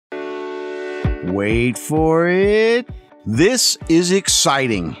Wait for it. This is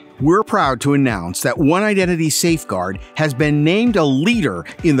exciting. We're proud to announce that One Identity Safeguard has been named a leader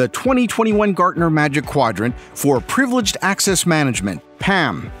in the 2021 Gartner Magic Quadrant for Privileged Access Management,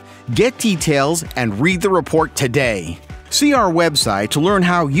 PAM. Get details and read the report today. See our website to learn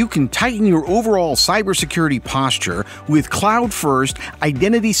how you can tighten your overall cybersecurity posture with cloud-first,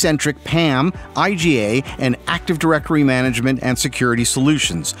 identity-centric PAM, IGA, and Active Directory management and security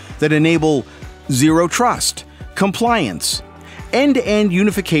solutions that enable zero trust, compliance, end-to-end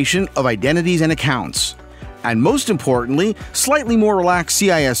unification of identities and accounts, and most importantly, slightly more relaxed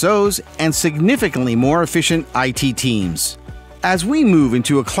CISOs and significantly more efficient IT teams. As we move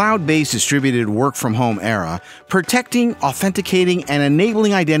into a cloud-based distributed work-from-home era, protecting, authenticating, and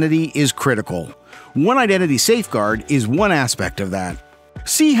enabling identity is critical. One Identity Safeguard is one aspect of that.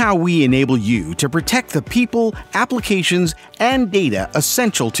 See how we enable you to protect the people, applications, and data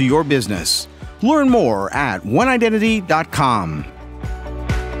essential to your business. Learn more at oneidentity.com.